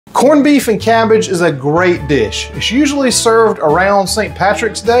Corned beef and cabbage is a great dish. It's usually served around St.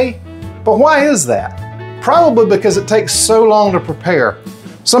 Patrick's Day, but why is that? Probably because it takes so long to prepare.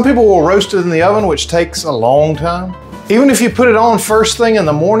 Some people will roast it in the oven, which takes a long time. Even if you put it on first thing in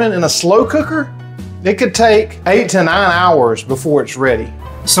the morning in a slow cooker, it could take 8 to 9 hours before it's ready.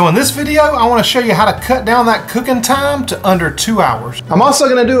 So in this video, I want to show you how to cut down that cooking time to under 2 hours. I'm also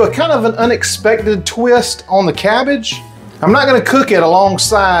going to do a kind of an unexpected twist on the cabbage. I'm not going to cook it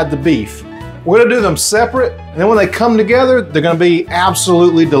alongside the beef. We're going to do them separate, and then when they come together, they're going to be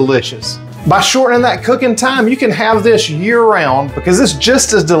absolutely delicious. By shortening that cooking time, you can have this year-round because it's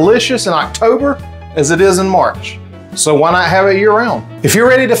just as delicious in October as it is in March. So why not have it year-round? If you're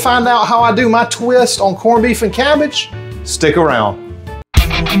ready to find out how I do my twist on corned beef and cabbage, stick around.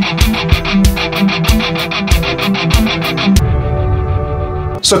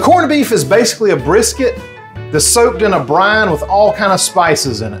 So corned beef is basically a brisket that's soaked in a brine with all kind of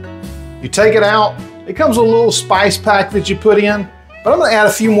spices in it. You take it out, it comes with a little spice pack that you put in, but I'm gonna add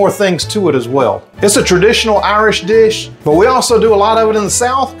a few more things to it as well. It's a traditional Irish dish, but we also do a lot of it in the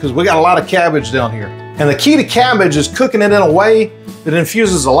South because we got a lot of cabbage down here. And the key to cabbage is cooking it in a way that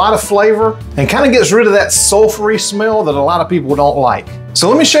infuses a lot of flavor and kind of gets rid of that sulfury smell that a lot of people don't like. So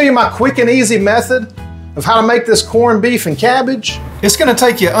let me show you my quick and easy method of how to make this corned beef and cabbage. It's gonna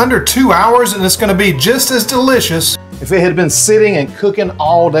take you under 2 hours and it's gonna be just as delicious if it had been sitting and cooking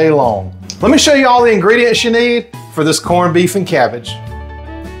all day long. Let me show you all the ingredients you need for this corned beef and cabbage.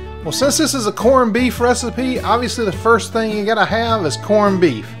 Well, since this is a corned beef recipe, obviously the first thing you gotta have is corned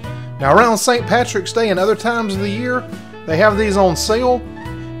beef. Now around St. Patrick's Day and other times of the year, they have these on sale.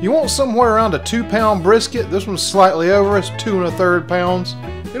 You want somewhere around a 2-pound brisket. This one's slightly over, it's 2 1/3 pounds.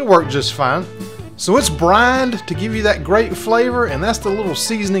 It'll work just fine. So it's brined to give you that great flavor, and that's the little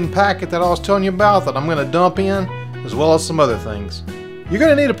seasoning packet that I was telling you about that I'm gonna dump in, as well as some other things. You're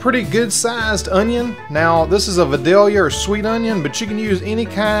gonna need a pretty good sized onion. Now this is a Vidalia or sweet onion, but you can use any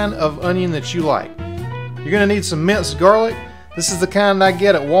kind of onion that you like. You're gonna need some minced garlic. This is the kind I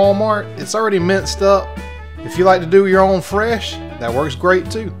get at Walmart. It's already minced up. If you like to do your own fresh, that works great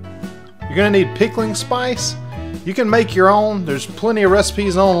too. You're gonna need pickling spice. You can make your own. There's plenty of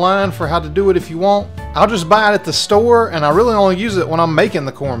recipes online for how to do it if you want. I'll just buy it at the store, and I really only use it when I'm making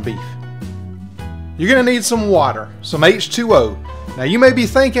the corned beef. You're gonna need some water, some H2O. Now you may be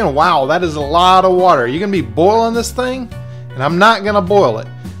thinking, wow, that is a lot of water. You're gonna be boiling this thing? And I'm not gonna boil it.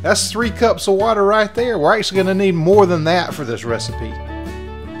 That's 3 cups of water right there. We're actually gonna need more than that for this recipe.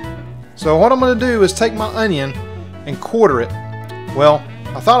 So what I'm gonna do is take my onion and quarter it. Well,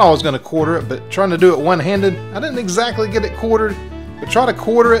 I thought I was gonna quarter it, but trying to do it one-handed, I didn't exactly get it quartered, but try to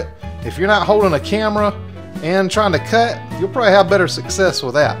quarter it. If you're not holding a camera and trying to cut, you'll probably have better success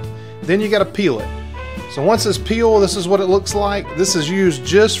with that. Then you gotta peel it. So once it's peeled, this is what it looks like. This is used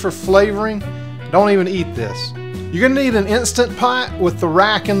just for flavoring. Don't even eat this. You're gonna need an Instant Pot with the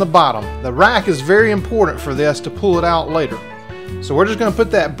rack in the bottom. The rack is very important for this to pull it out later. So we're just gonna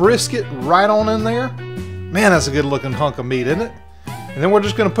put that brisket right on in there. Man, that's a good looking hunk of meat, isn't it? And then we're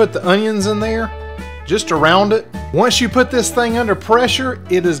just gonna put the onions in there, just around it. Once you put this thing under pressure,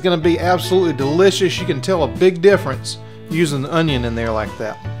 it is gonna be absolutely delicious. You can tell a big difference using the onion in there like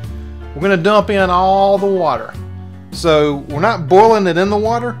that. We're gonna dump in all the water. So we're not boiling it in the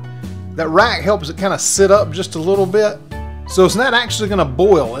water. That rack helps it kind of sit up just a little bit. So it's not actually gonna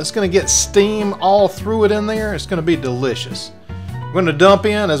boil. It's gonna get steam all through it in there. It's gonna be delicious. We're gonna dump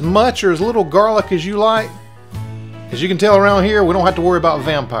in as much or as little garlic as you like. As you can tell around here, we don't have to worry about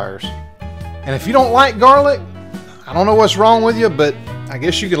vampires. And if you don't like garlic, I don't know what's wrong with you, but I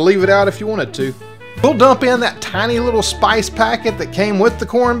guess you could leave it out if you wanted to. We'll dump in that tiny little spice packet that came with the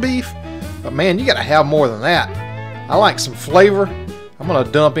corned beef, but man, you gotta have more than that. I like some flavor. I'm gonna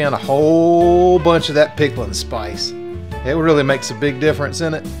dump in a whole bunch of that pickling spice. It really makes a big difference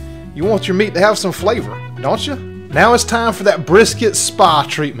in it. You want your meat to have some flavor, don't you? Now it's time for that brisket spa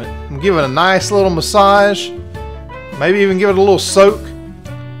treatment. I'm giving it a nice little massage, maybe even give it a little soak.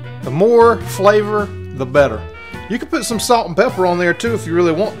 The more flavor, the better. You can put some salt and pepper on there too if you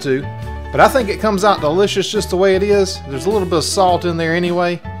really want to, but I think it comes out delicious just the way it is. There's a little bit of salt in there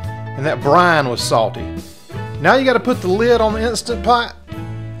anyway, and that brine was salty. Now you got to put the lid on the Instant Pot,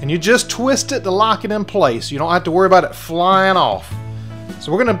 and you just twist it to lock it in place. You don't have to worry about it flying off.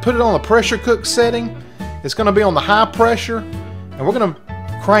 So we're going to put it on the pressure cook setting. It's going to be on the high pressure, and we're going to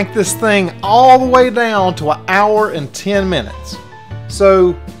crank this thing all the way down to 1 hour and 10 minutes.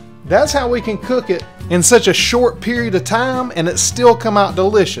 So that's how we can cook it in such a short period of time, and it still come out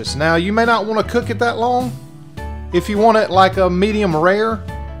delicious. Now you may not want to cook it that long if you want it like a medium rare,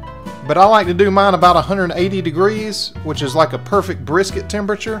 but I like to do mine about 180 degrees, which is like a perfect brisket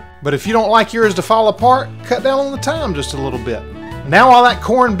temperature. But if you don't like yours to fall apart, cut down on the time just a little bit. Now while that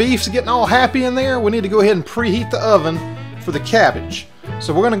corned beef's getting all happy in there, we need to go ahead and preheat the oven for the cabbage.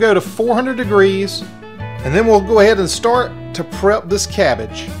 So we're going to go to 400 degrees, and then we'll go ahead and start to prep this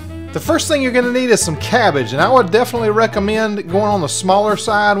cabbage. The first thing you're going to need is some cabbage, and I would definitely recommend going on the smaller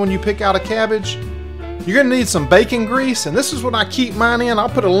side when you pick out a cabbage. You're going to need some bacon grease, and this is what I keep mine in. I'll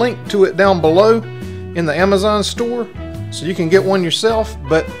put a link to it down below in the Amazon store so you can get one yourself.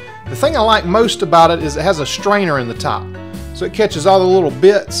 But the thing I like most about it is it has a strainer in the top, so it catches all the little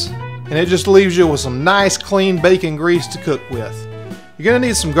bits, and it just leaves you with some nice clean bacon grease to cook with. You're going to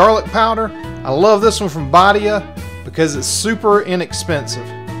need some garlic powder. I love this one from Badia because it's super inexpensive.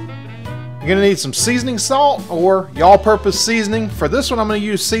 You're going to need some seasoning salt or all-purpose seasoning. For this one I'm going to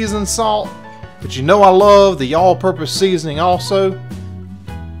use seasoned salt, but you know I love the all-purpose seasoning also.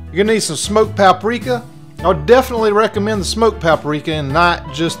 You're going to need some smoked paprika. I would definitely recommend the smoked paprika and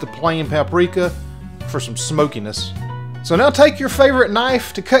not just the plain paprika for some smokiness. So now take your favorite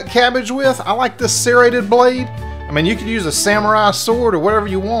knife to cut cabbage with. I like this serrated blade. I mean, you could use a samurai sword or whatever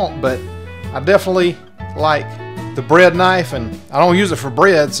you want, but I definitely like the bread knife, and I don't use it for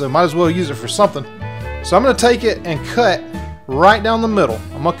bread, so might as well use it for something. So I'm going to take it and cut right down the middle.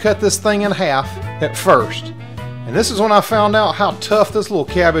 I'm going to cut this thing in half at first. And this is when I found out how tough this little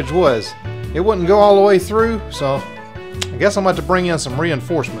cabbage was. It wouldn't go all the way through, so I guess I'm going to have to bring in some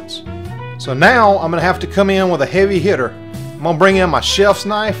reinforcements. So now I'm going to have to come in with a heavy hitter. I'm going to bring in my chef's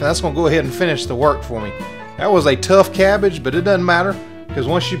knife, and that's going to go ahead and finish the work for me. That was a tough cabbage, but it doesn't matter, because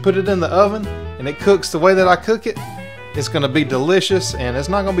once you put it in the oven and it cooks the way that I cook it, it's going to be delicious, and it's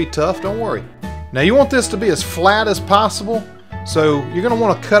not going to be tough, don't worry. Now you want this to be as flat as possible, so you're going to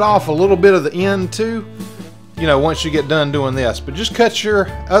want to cut off a little bit of the end too, you know, once you get done doing this. But just cut your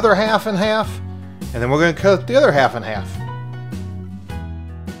other half in half, and then we're going to cut the other half in half.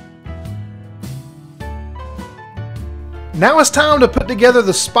 Now it's time to put together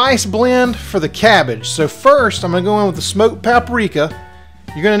the spice blend for the cabbage. So first I'm going to go in with the smoked paprika.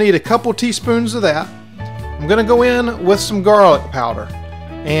 You're going to need a couple teaspoons of that. I'm going to go in with some garlic powder,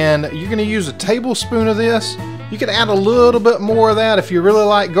 and you're going to use a tablespoon of this. You can add a little bit more of that if you really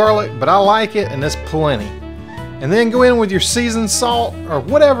like garlic, but I like it and it's plenty. And then go in with your seasoned salt or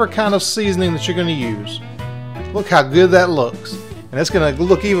whatever kind of seasoning that you're going to use. Look how good that looks, and it's going to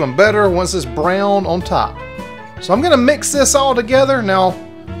look even better once it's brown on top. So I'm going to mix this all together. Now,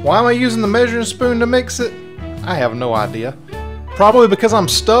 why am I using the measuring spoon to mix it? I have no idea. Probably because I'm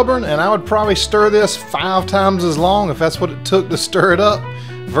stubborn, and I would probably stir this 5 times as long if that's what it took to stir it up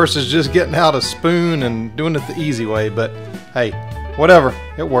versus just getting out a spoon and doing it the easy way. But hey, whatever,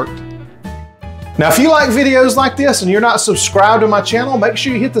 it worked. Now if you like videos like this and you're not subscribed to my channel, make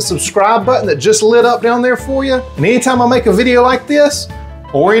sure you hit the subscribe button that just lit up down there for you. And anytime I make a video like this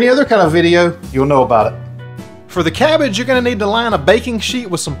or any other kind of video, you'll know about it. For the cabbage, you're going to need to line a baking sheet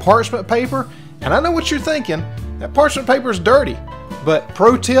with some parchment paper. And I know what you're thinking, that parchment paper is dirty. But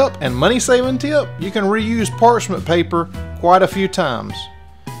pro tip and money saving tip, you can reuse parchment paper quite a few times.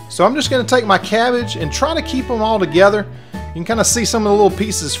 So I'm just going to take my cabbage and try to keep them all together. You can kind of see some of the little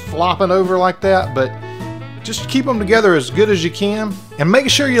pieces flopping over like that, but just keep them together as good as you can. And make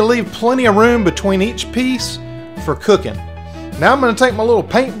sure you leave plenty of room between each piece for cooking. Now I'm going to take my little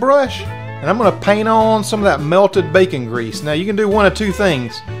paintbrush and I'm going to paint on some of that melted bacon grease. Now you can do one of two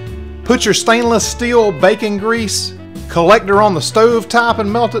things. Put your stainless steel bacon grease collector on the stove top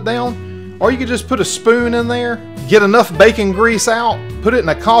and melt it down, or you could just put a spoon in there, get enough bacon grease out, put it in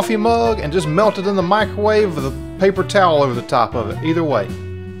a coffee mug, and just melt it in the microwave with a paper towel over the top of it. Either way.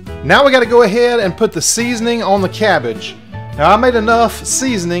 Now we got to go ahead and put the seasoning on the cabbage. Now I made enough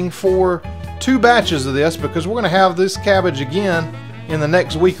seasoning for 2 batches of this because we're going to have this cabbage again in the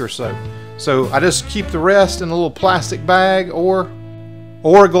next week or so. So I just keep the rest in a little plastic bag or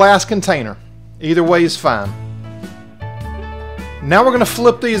a glass container. Either way is fine. Now we're going to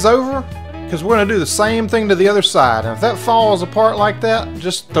flip these over because we're going to do the same thing to the other side. And if that falls apart like that,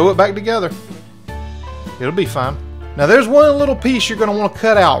 just throw it back together. It'll be fine. Now there's one little piece you're going to want to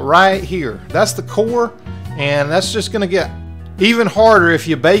cut out right here. That's the core, and that's just going to get even harder if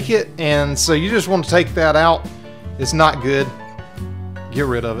you bake it, and so you just want to take that out. It's not good. Get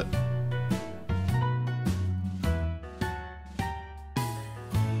rid of it.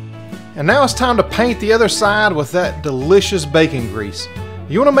 And now it's time to paint the other side with that delicious bacon grease.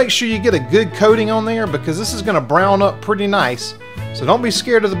 You want to make sure you get a good coating on there because this is going to brown up pretty nice. So don't be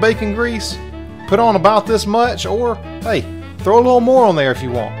scared of the bacon grease. Put on about this much, or hey, throw a little more on there if you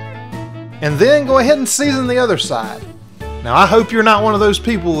want. And then go ahead and season the other side. Now I hope you're not one of those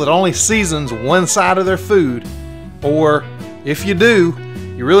people that only seasons one side of their food, or if you do,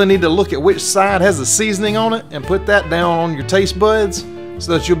 you really need to look at which side has the seasoning on it and put that down on your taste buds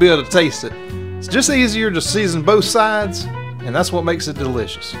so that you'll be able to taste it. It's just easier to season both sides, and that's what makes it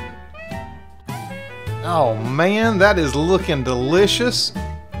delicious. Oh man, that is looking delicious,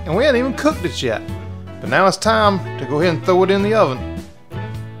 and we hadn't even cooked it yet. But now it's time to go ahead and throw it in the oven.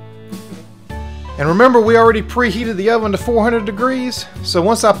 And remember, we already preheated the oven to 400 degrees, so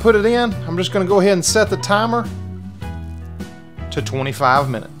once I put it in, I'm just going to go ahead and set the timer to 25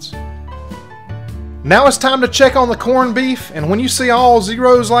 minutes. Now it's time to check on the corned beef, and when you see all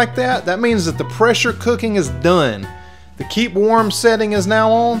zeros like that, that means that the pressure cooking is done. The keep warm setting is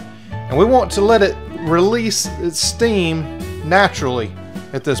now on, and we want to let it release its steam naturally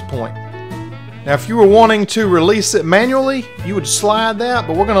at this point. Now if you were wanting to release it manually, you would slide that,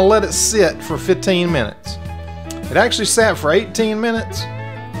 but we're going to let it sit for 15 minutes. It actually sat for 18 minutes,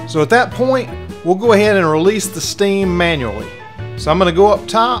 so at that point we'll go ahead and release the steam manually. So I'm going to go up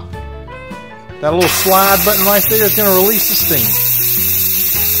top. That little slide button right there is going to release the steam.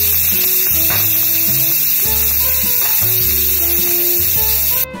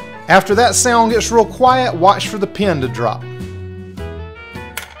 After that sound gets real quiet, watch for the pin to drop.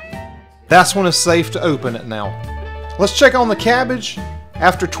 That's when it's safe to open it now. Let's check on the cabbage.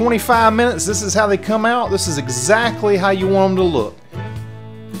 After 25 minutes, this is how they come out. This is exactly how you want them to look.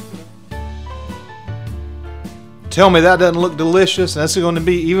 Tell me that doesn't look delicious, and it's going to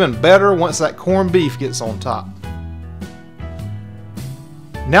be even better once that corned beef gets on top.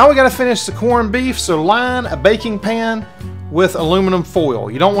 Now we got to finish the corned beef, so line a baking pan with aluminum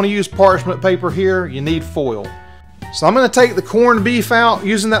foil. You don't want to use parchment paper here, you need foil. So I'm going to take the corned beef out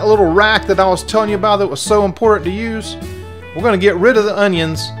using that little rack that I was telling you about that was so important to use. We're going to get rid of the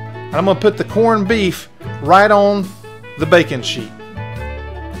onions, and I'm going to put the corned beef right on the baking sheet.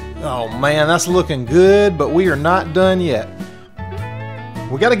 Oh man, that's looking good, but we are not done yet.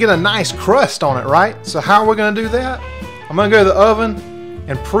 We got to get a nice crust on it, right? So how are we going to do that? I'm going to go to the oven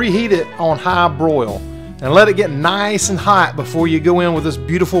and preheat it on high broil and let it get nice and hot before you go in with this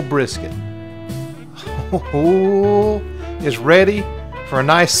beautiful brisket. Oh, it's ready for a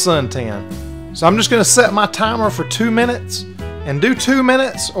nice suntan. So I'm just going to set my timer for 2 minutes, and do 2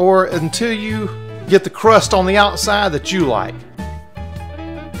 minutes or until you get the crust on the outside that you like.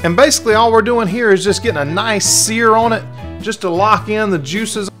 And basically all we're doing here is just getting a nice sear on it just to lock in the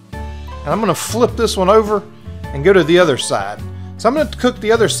juices. And I'm going to flip this one over and go to the other side. So I'm going to cook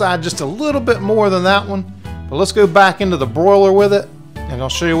the other side just a little bit more than that one. But let's go back into the broiler with it and I'll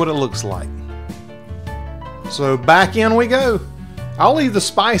show you what it looks like. So back in we go. I'll leave the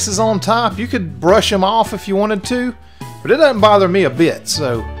spices on top. You could brush them off if you wanted to, but it doesn't bother me a bit.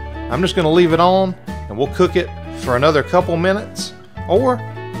 So I'm just going to leave it on and we'll cook it for another couple minutes, or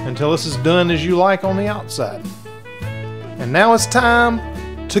until this is done as you like on the outside. And now it's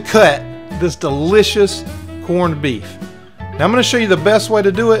time to cut this delicious corned beef. Now I'm going to show you the best way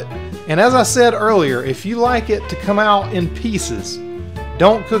to do it. And as I said earlier, if you like it to come out in pieces,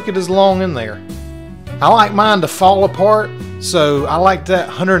 don't cook it as long in there. I like mine to fall apart, so I like that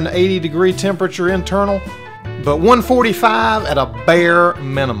 180 degree temperature internal, but 145 at a bare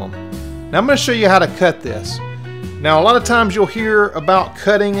minimum. Now I'm going to show you how to cut this. Now a lot of times you'll hear about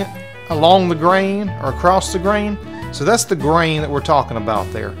cutting it along the grain or across the grain. So that's the grain that we're talking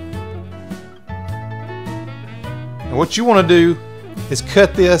about there. And what you want to do is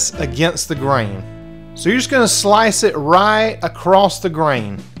cut this against the grain. So you're just going to slice it right across the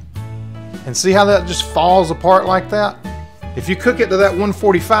grain. And see how that just falls apart like that? If you cook it to that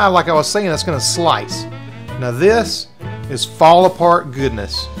 145 like I was saying, it's going to slice. Now this is fall apart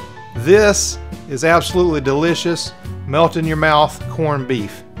goodness. This is absolutely delicious, melt in your mouth corned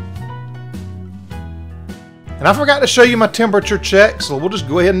beef. And I forgot to show you my temperature check, so we'll just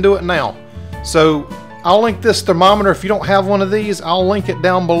go ahead and do it now. So I'll link this thermometer. If you don't have one of these, I'll link it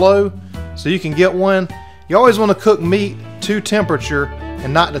down below so you can get one. You always want to cook meat to temperature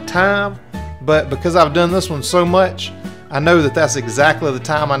and not to time, but because I've done this one so much, I know that that's exactly the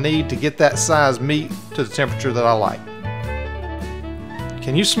time I need to get that size meat to the temperature that I like.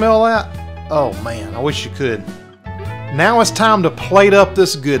 Can you smell that? Oh man, I wish you could. Now it's time to plate up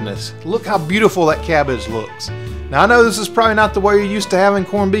this goodness. Look how beautiful that cabbage looks. Now I know this is probably not the way you're used to having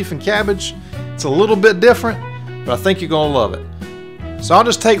corned beef and cabbage. It's a little bit different, but I think you're gonna love it. So I'll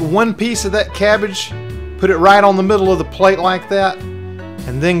just take one piece of that cabbage, put it right on the middle of the plate like that,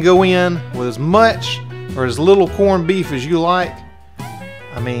 and then go in with as much or as little corned beef as you like.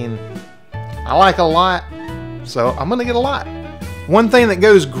 I mean, I like a lot, so I'm gonna get a lot. One thing that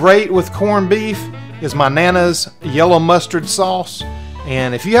goes great with corned beef is my Nana's yellow mustard sauce.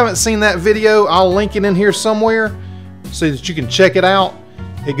 And if you haven't seen that video, I'll link it in here somewhere so that you can check it out.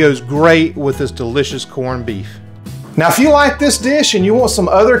 It goes great with this delicious corned beef. Now, if you like this dish and you want some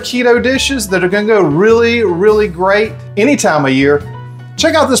other keto dishes that are gonna go really, really great any time of year,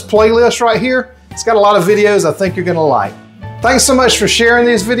 check out this playlist right here. It's got a lot of videos I think you're gonna like. Thanks so much for sharing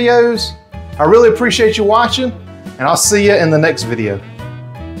these videos. I really appreciate you watching, and I'll see you in the next video.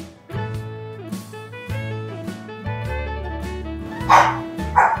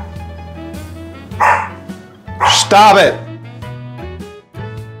 Stop it.